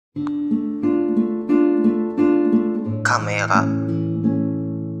Kamera,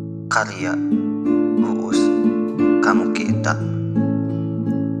 karya Uus KamuKita.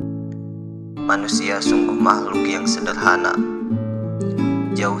 Manusia sungguh makhluk yang sederhana,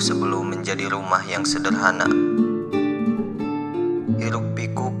 jauh sebelum menjadi rumah yang sederhana. Hiruk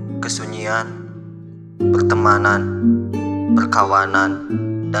pikuk kesunyian, pertemanan, perkawanan,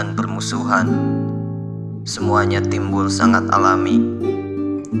 dan permusuhan, semuanya timbul sangat alami.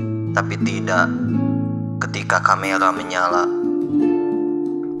 Tapi tidak ketika kamera menyala.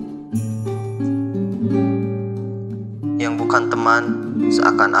 Yang bukan teman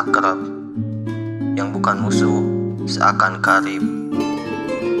seakan akrab, yang bukan musuh seakan karib,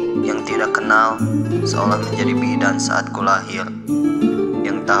 yang tidak kenal seolah menjadi bidan saat kulahir,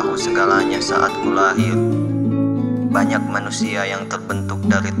 yang tahu segalanya saat kulahir. Banyak manusia yang terbentuk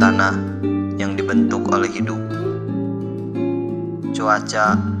dari tanah yang dibentuk oleh hidup.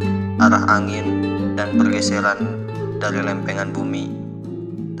 Cuaca, arah angin, dan pergeseran dari lempengan bumi.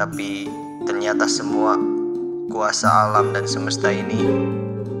 Tapi ternyata semua kuasa alam dan semesta ini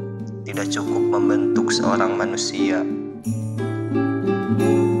tidak cukup membentuk seorang manusia.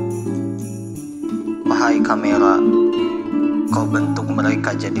 Wahai kamera, kau bentuk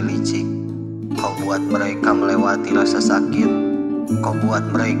mereka jadi licik. Kau buat mereka melewati rasa sakit. Kau buat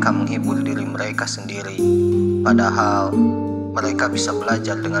mereka menghibur diri mereka sendiri. Padahal mereka bisa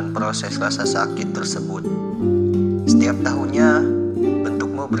belajar dengan proses rasa sakit tersebut. Setiap tahunnya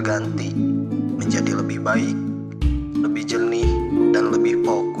bentukmu berganti menjadi lebih baik, lebih jernih, dan lebih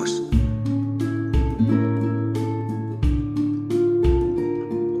fokus.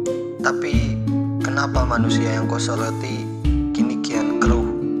 Tapi kenapa manusia yang kau soroti kini kian keruh,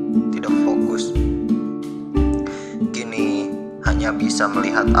 tidak fokus? Kini hanya bisa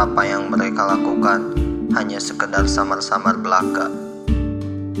melihat apa yang mereka lakukan, hanya sekedar samar-samar belaka.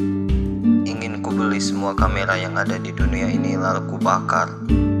 Ingin ku beli semua kamera yang ada di dunia ini, lalu ku bakar.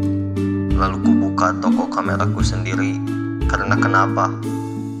 Lalu ku buka toko kameraku sendiri. Karena kenapa?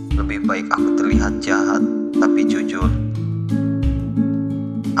 Lebih baik aku terlihat jahat, tapi jujur.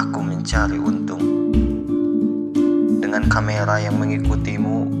 Aku mencari untung. Dengan kamera yang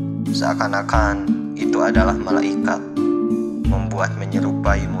mengikutimu, seakan-akan itu adalah malaikat. Membuat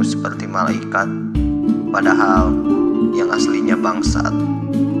menyerupaimu seperti malaikat. Padahal yang aslinya bangsat.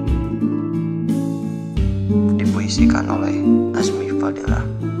 Dipuisikan oleh Fadillah.